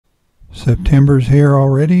September's here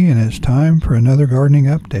already, and it's time for another gardening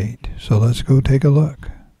update, so let's go take a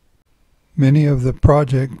look. Many of the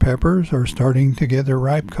project peppers are starting to get their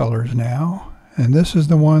ripe colors now, and this is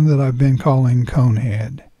the one that I've been calling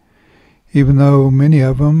conehead, even though many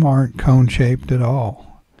of them aren't cone-shaped at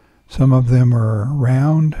all. Some of them are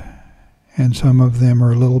round, and some of them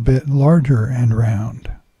are a little bit larger and round.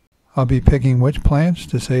 I'll be picking which plants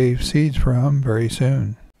to save seeds from very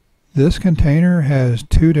soon. This container has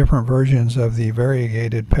two different versions of the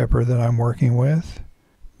variegated pepper that I'm working with.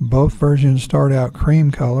 Both versions start out cream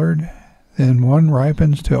colored, then one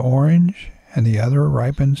ripens to orange and the other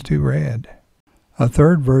ripens to red. A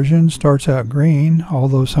third version starts out green,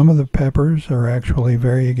 although some of the peppers are actually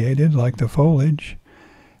variegated like the foliage,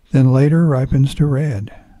 then later ripens to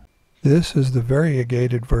red. This is the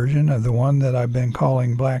variegated version of the one that I've been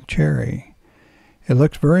calling black cherry. It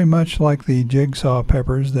looks very much like the jigsaw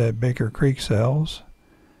peppers that Baker Creek sells,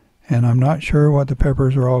 and I'm not sure what the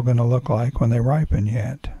peppers are all going to look like when they ripen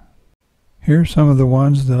yet. Here's some of the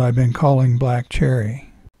ones that I've been calling black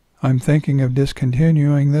cherry. I'm thinking of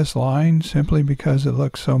discontinuing this line simply because it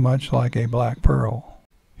looks so much like a black pearl.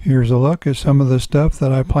 Here's a look at some of the stuff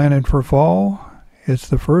that I planted for fall. It's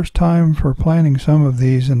the first time for planting some of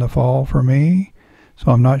these in the fall for me,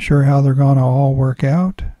 so I'm not sure how they're going to all work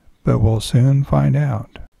out, but we'll soon find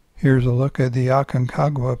out. Here's a look at the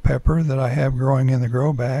Aconcagua pepper that I have growing in the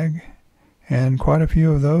grow bag, and quite a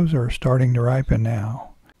few of those are starting to ripen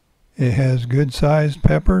now. It has good-sized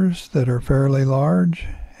peppers that are fairly large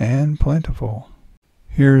and plentiful.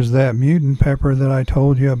 Here's that mutant pepper that I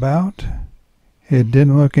told you about. It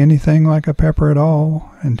didn't look anything like a pepper at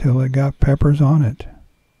all until it got peppers on it.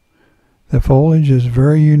 The foliage is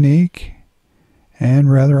very unique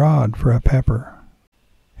and rather odd for a pepper.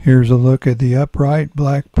 Here's a look at the upright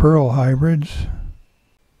black pearl hybrids.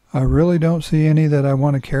 I really don't see any that I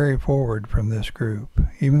want to carry forward from this group,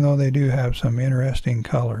 even though they do have some interesting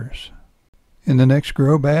colors. In the next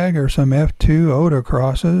grow bag are some F2 Oda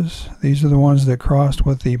crosses. These are the ones that crossed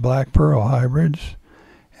with the black pearl hybrids.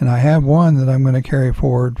 And I have one that I'm going to carry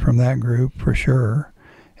forward from that group for sure,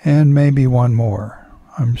 and maybe one more.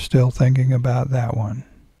 I'm still thinking about that one.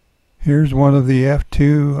 Here's one of the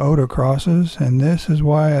F2 Oda crosses, and this is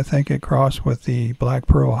why I think it crossed with the black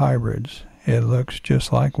pearl hybrids. It looks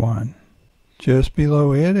just like one. Just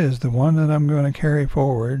below it is the one that I'm going to carry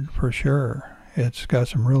forward for sure. It's got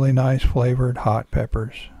some really nice flavored hot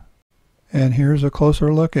peppers. And here's a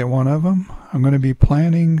closer look at one of them. I'm going to be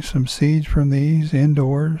planting some seeds from these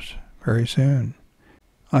indoors very soon.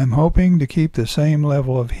 I'm hoping to keep the same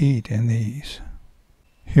level of heat in these.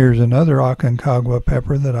 Here's another Aconcagua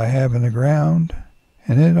pepper that I have in the ground,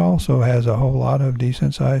 and it also has a whole lot of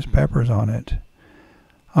decent sized peppers on it.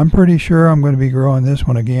 I'm pretty sure I'm going to be growing this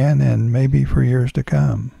one again, and maybe for years to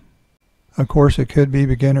come. Of course, it could be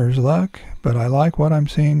beginner's luck, but I like what I'm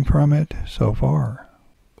seeing from it so far.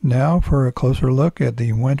 Now for a closer look at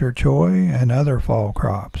the winter choy and other fall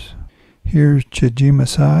crops. Here's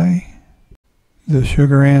Chijimasai. The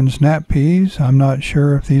sugar and snap peas, I'm not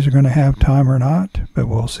sure if these are going to have time or not, but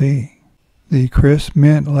we'll see. The crisp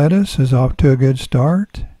mint lettuce is off to a good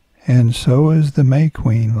start, and so is the May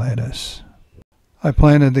Queen lettuce. I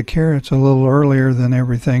planted the carrots a little earlier than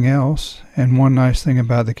everything else, and one nice thing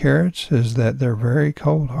about the carrots is that they're very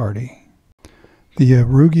cold hardy. The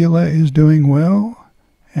arugula is doing well,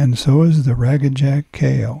 and so is the Ragged Jack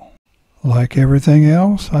kale. Like everything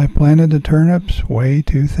else, I planted the turnips way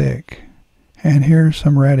too thick. And here's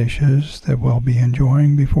some radishes that we'll be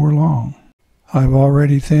enjoying before long. I've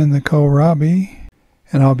already thinned the kohlrabi,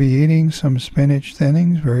 and I'll be eating some spinach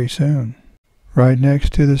thinnings very soon. Right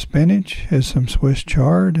next to the spinach is some Swiss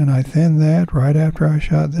chard, and I thinned that right after I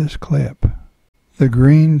shot this clip. The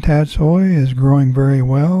green tatsoi is growing very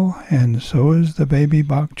well, and so is the baby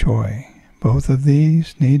bok choy. Both of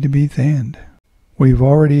these need to be thinned. We've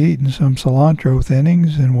already eaten some cilantro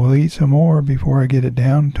thinnings, and we'll eat some more before I get it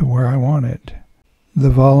down to where I want it.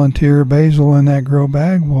 The volunteer basil in that grow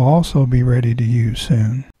bag will also be ready to use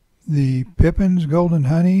soon. The Pippin's Golden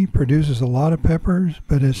Honey produces a lot of peppers,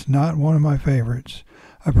 but it's not one of my favorites.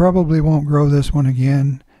 I probably won't grow this one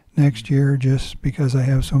again next year just because I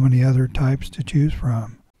have so many other types to choose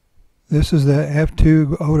from. This is the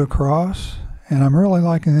F2 Oda Cross, and I'm really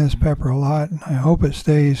liking this pepper a lot, and I hope it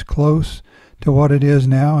stays close to what it is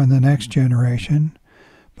now in the next generation,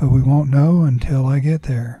 but we won't know until I get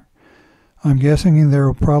there. I'm guessing there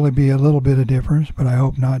will probably be a little bit of difference, but I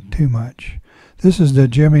hope not too much. This is the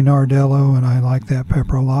Jimmy Nardello, and I like that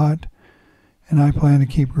pepper a lot, and I plan to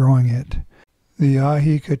keep growing it. The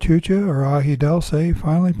Ají Cachucha or Ají Dulce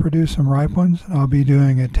finally produced some ripe ones. I'll be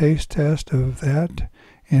doing a taste test of that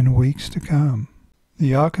in weeks to come.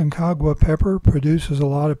 The Aconcagua pepper produces a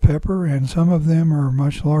lot of pepper, and some of them are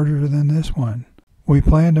much larger than this one. We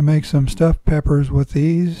plan to make some stuffed peppers with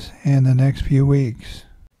these in the next few weeks.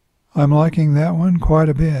 I'm liking that one quite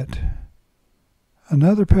a bit.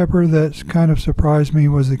 Another pepper that's kind of surprised me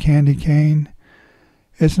was the candy cane.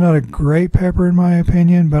 It's not a great pepper in my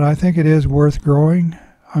opinion, but I think it is worth growing.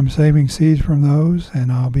 I'm saving seeds from those,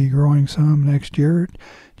 and I'll be growing some next year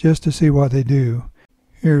just to see what they do.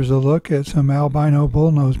 Here's a look at some albino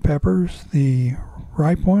bullnose peppers. The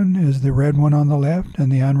ripe one is the red one on the left,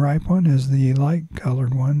 and the unripe one is the light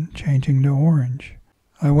colored one, changing to orange.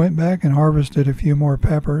 I went back and harvested a few more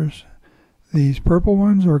peppers. These purple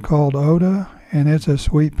ones are called Oda, and it's a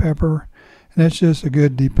sweet pepper, and it's just a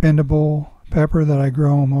good dependable pepper that I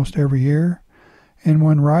grow almost every year. And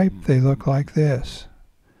when ripe, they look like this.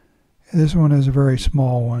 This one is a very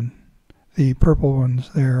small one. The purple ones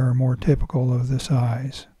there are more typical of the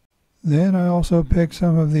size. Then I also picked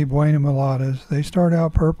some of the Buena Mulatas. They start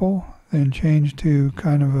out purple, then change to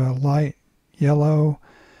kind of a light yellow,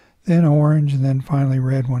 then orange, and then finally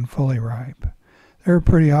red when fully ripe. They're a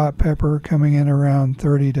pretty hot pepper, coming in around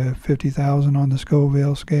 30 to 50,000 on the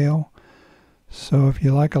Scoville scale. So if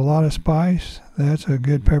you like a lot of spice, that's a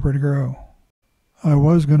good pepper to grow. I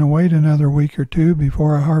was going to wait another week or two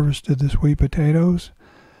before I harvested the sweet potatoes,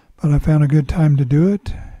 but I found a good time to do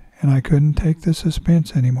it, and I couldn't take the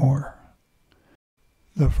suspense anymore.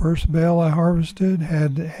 The first bale I harvested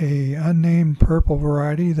had a unnamed purple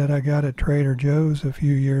variety that I got at Trader Joe's a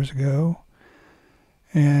few years ago,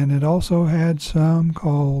 and it also had some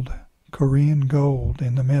called Korean Gold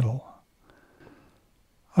in the middle.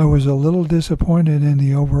 I was a little disappointed in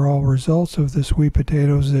the overall results of the sweet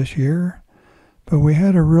potatoes this year, but we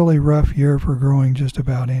had a really rough year for growing just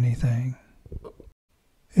about anything.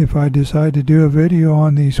 If I decide to do a video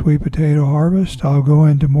on the sweet potato harvest, I'll go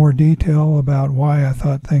into more detail about why I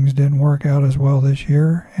thought things didn't work out as well this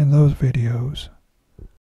year in those videos.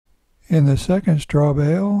 In the second straw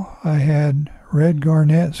bale, I had red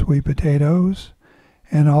garnet sweet potatoes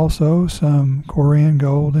and also some Korean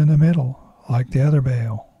Gold in the middle, like the other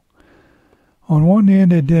bale. On one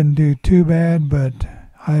end it didn't do too bad, but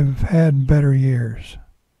I've had better years.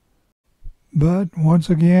 But once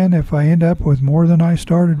again, if I end up with more than I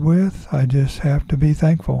started with, I just have to be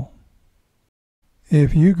thankful.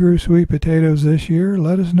 If you grew sweet potatoes this year,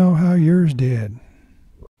 let us know how yours did.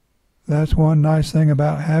 That's one nice thing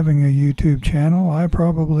about having a YouTube channel. I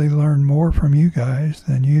probably learn more from you guys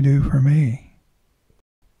than you do from me.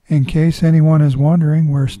 In case anyone is wondering,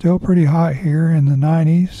 we're still pretty hot here in the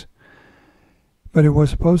 90s, but it was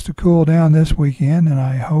supposed to cool down this weekend, and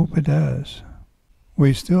I hope it does.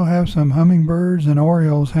 We still have some hummingbirds and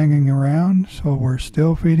orioles hanging around, so we're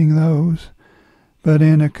still feeding those. But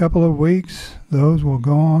in a couple of weeks, those will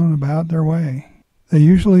go on about their way. They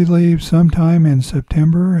usually leave sometime in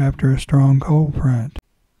September after a strong cold front.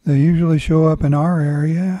 They usually show up in our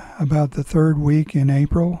area about the third week in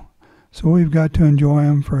April, so we've got to enjoy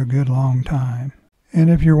them for a good long time. And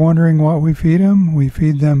if you're wondering what we feed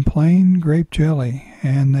them plain grape jelly,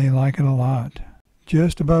 and they like it a lot.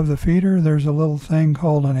 Just above the feeder, there's a little thing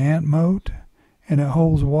called an ant moat, and it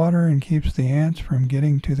holds water and keeps the ants from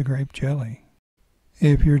getting to the grape jelly.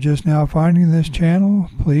 If you're just now finding this channel,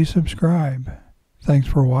 please subscribe. Thanks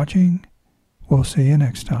for watching. We'll see you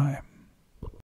next time.